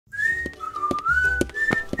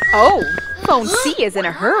Oh, PhoneC is in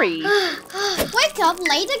a hurry. Wake up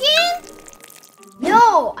late again?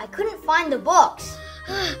 No, I couldn't find the books.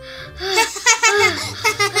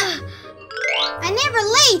 I never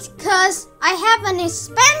late because I have an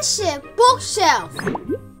expensive bookshelf.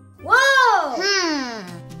 Whoa!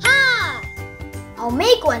 Ha! I'll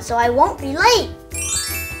make one so I won't be late.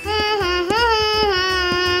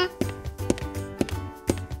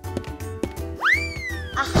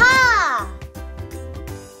 Aha!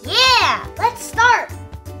 Yeah, let's start.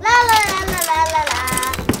 La la la la la la la.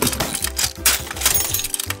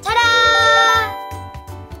 Ta-da!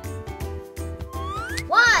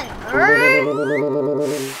 One.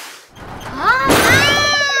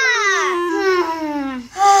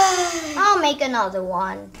 I'll make another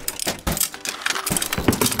one.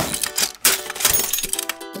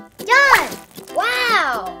 Done!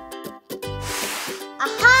 Wow!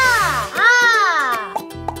 Aha! Ah!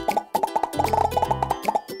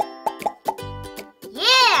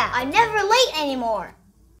 Yeah! I'm never late anymore.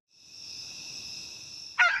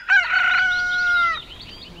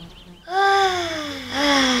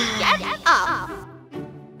 Get up!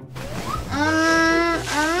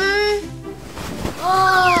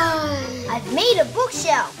 I've made a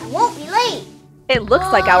bookshelf. I won't be late. It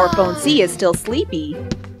looks like our PhoneC is still sleepy.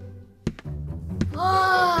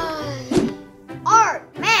 Art,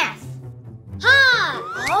 math.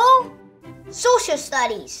 Oh? Social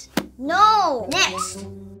studies. No. Next.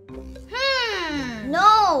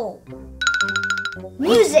 No.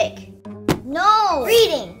 Music. No.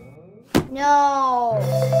 Reading. No.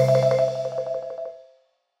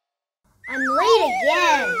 I'm late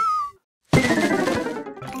again.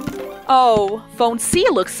 Oh, PhoneC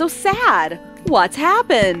looks so sad. What's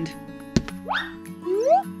happened?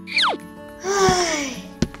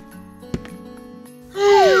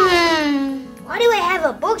 Why do I have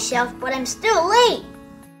a bookshelf but I'm still late?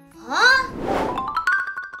 Huh?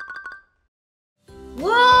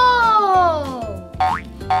 Whoa!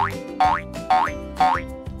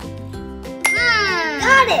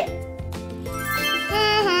 Got it!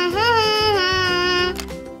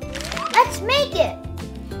 Let's make it!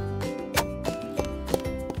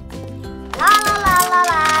 La la la la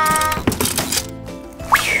la!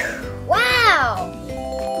 Wow!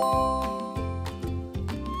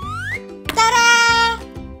 Ta-da!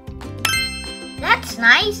 That's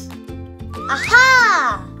nice!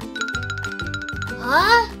 Aha!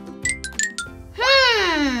 Huh?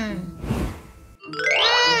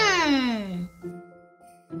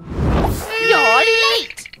 You're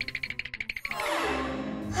late!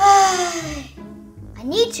 I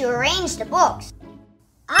need to arrange the books.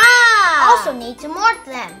 I also need to mark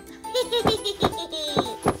them.